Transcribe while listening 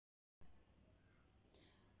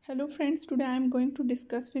Hello friends, today I am going to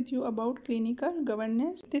discuss with you about clinical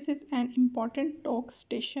governance. This is an important talk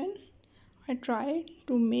station. I try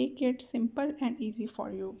to make it simple and easy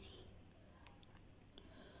for you.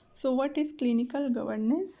 So what is clinical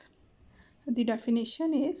governance? The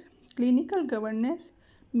definition is clinical governance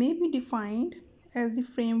may be defined as the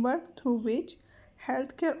framework through which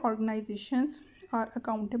healthcare organizations are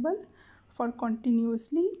accountable for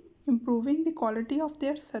continuously improving the quality of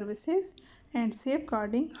their services and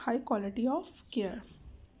safeguarding high quality of care.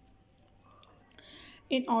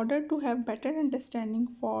 In order to have better understanding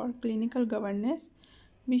for clinical governance,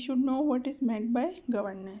 we should know what is meant by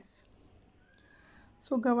governance.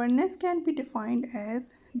 So, governance can be defined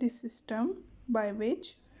as the system by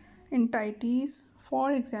which entities,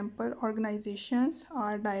 for example, organizations,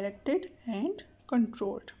 are directed and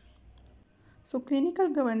controlled. So, clinical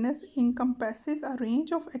governance encompasses a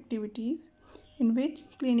range of activities in which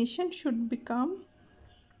clinicians should become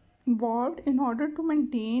involved in order to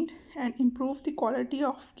maintain and improve the quality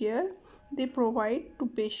of care they provide to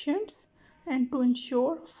patients and to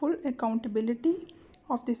ensure full accountability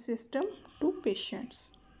of the system to patients.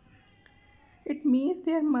 It means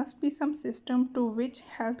there must be some system to which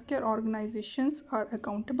healthcare organizations are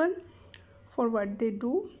accountable for what they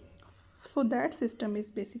do. So that system is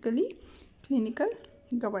basically clinical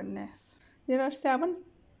governance. There are 7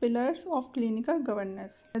 pillars of clinical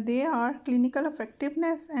governance. They are clinical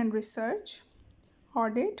effectiveness and research,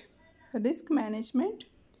 audit, risk management,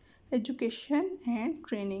 education, and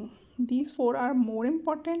training. These 4 are more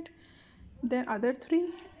important than other 3,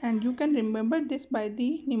 and you can remember this by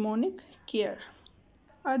the mnemonic CARE.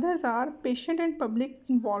 Others are patient and public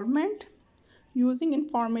involvement, using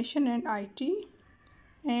information and IT,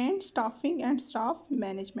 and staffing and staff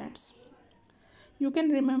managements. You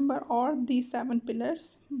can remember all these 7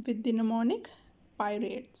 pillars with the mnemonic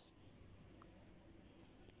pirates.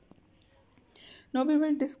 Now we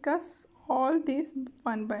will discuss all these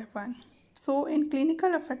one by one. So in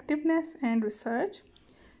clinical effectiveness and research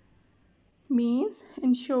means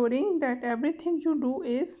ensuring that everything you do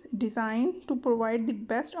is designed to provide the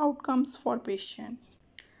best outcomes for patient.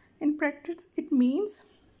 In practice, it means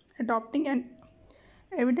adopting an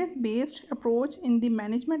evidence-based approach in the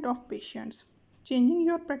management of patients, changing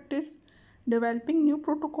your practice, developing new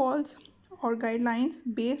protocols or guidelines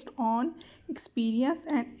based on experience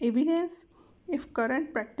and evidence if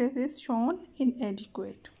current practice is shown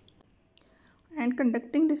inadequate, and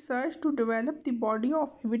conducting research to develop the body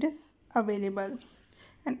of evidence available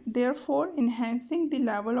and therefore enhancing the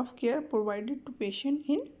level of care provided to patient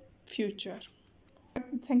in future.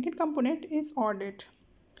 Second component is audit.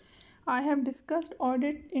 I have discussed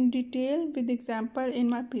audit in detail with example in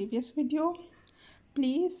my previous video.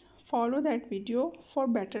 Please follow that video for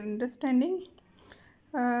better understanding.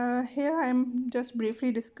 Here I am just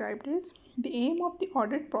briefly described is the aim of the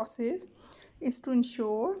audit process is to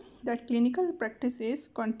ensure that clinical practice is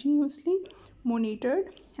continuously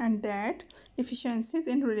monitored and that deficiencies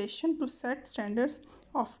in relation to set standards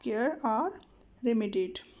of care are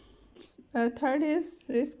remedied. Third is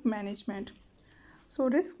risk management. So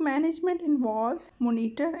risk management involves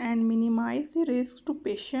monitor and minimize the risks to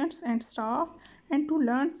patients and staff and to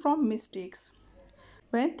learn from mistakes.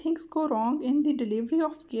 When things go wrong in the delivery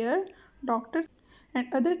of care, doctors and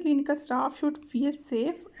other clinical staff should feel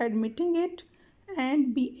safe admitting it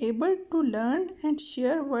and be able to learn and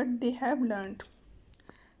share what they have learned.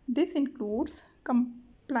 This includes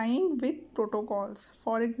complying with protocols.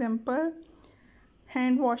 For example,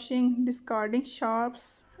 hand washing, discarding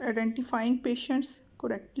sharps, identifying patients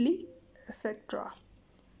correctly, etc.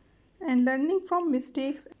 And learning from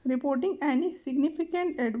mistakes, reporting any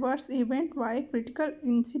significant adverse event via critical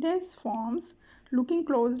incidents forms, looking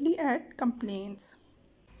closely at complaints,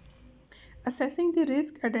 assessing the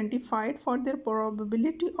risk identified for their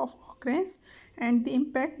probability of occurrence and the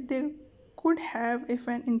impact they could have if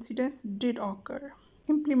an incident did occur,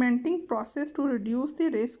 implementing process to reduce the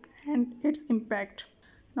risk and its impact.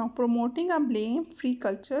 Now promoting a blame-free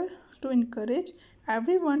culture to encourage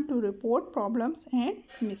everyone to report problems and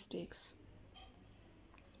mistakes.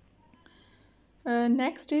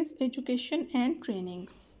 Next is education and training.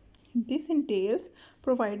 This entails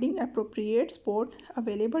providing appropriate support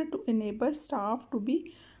available to enable staff to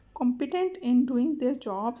be competent in doing their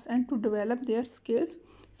jobs and to develop their skills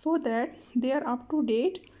so that they are up to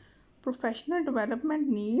date. Professional development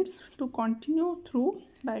needs to continue through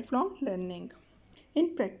lifelong learning.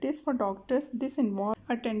 In practice for doctors, this involves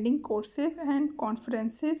attending courses and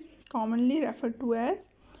conferences commonly referred to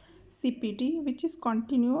as CPD, which is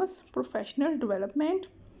continuous professional development,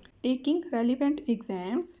 taking relevant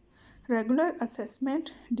exams, regular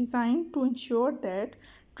assessment designed to ensure that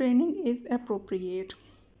training is appropriate.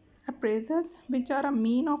 Appraisals, which are a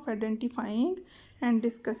mean of identifying and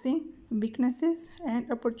discussing weaknesses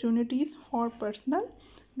and opportunities for personal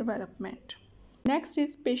development. Next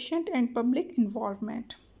is patient and public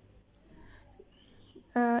involvement.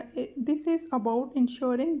 This is about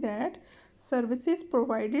ensuring that services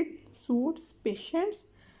provided suits patients,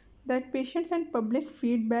 that patients and public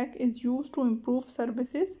feedback is used to improve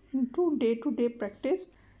services into day-to-day practice.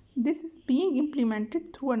 This is being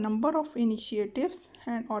implemented through a number of initiatives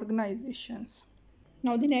and organizations.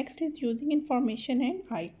 Now the next is using information and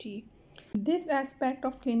IT. This aspect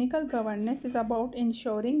of clinical governance is about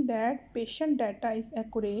ensuring that patient data is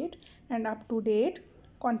accurate and up to date,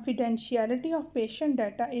 confidentiality of patient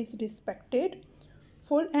data is respected,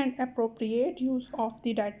 full and appropriate use of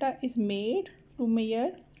the data is made to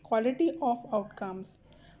measure quality of outcomes,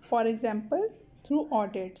 for example, through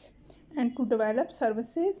audits, and to develop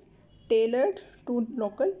services tailored to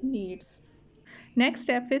local needs. Next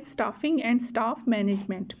step is staffing and staff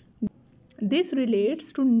management. This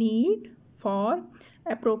relates to need for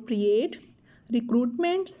appropriate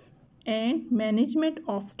recruitments and management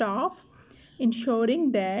of staff,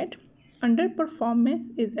 ensuring that underperformance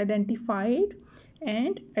is identified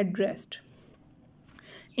and addressed.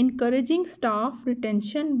 Encouraging staff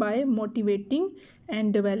retention by motivating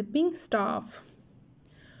and developing staff.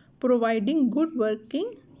 Providing good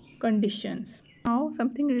working conditions. Now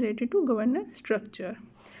something related to governance structure.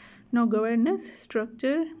 Now governance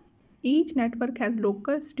structure, each network has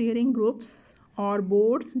local steering groups or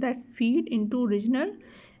boards that feed into regional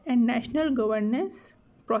and national governance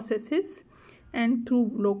processes and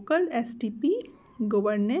through local STP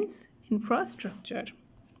governance infrastructure.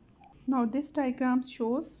 Now this diagram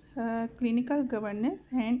shows clinical governance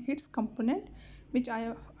and its component, which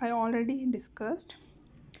I already discussed.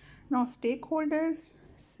 Now stakeholders,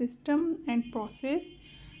 system and process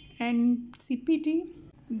and CPD,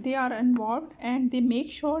 they are involved and they make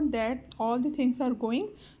sure that all the things are going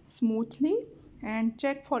smoothly and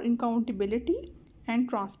check for accountability and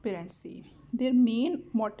transparency. Their main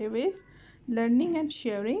motive is learning and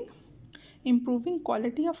sharing, improving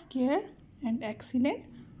quality of care and excellent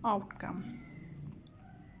outcome.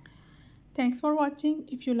 Thanks for watching.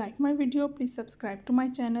 If you like my video, please subscribe to my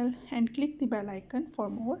channel and click the bell icon for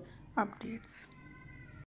more updates.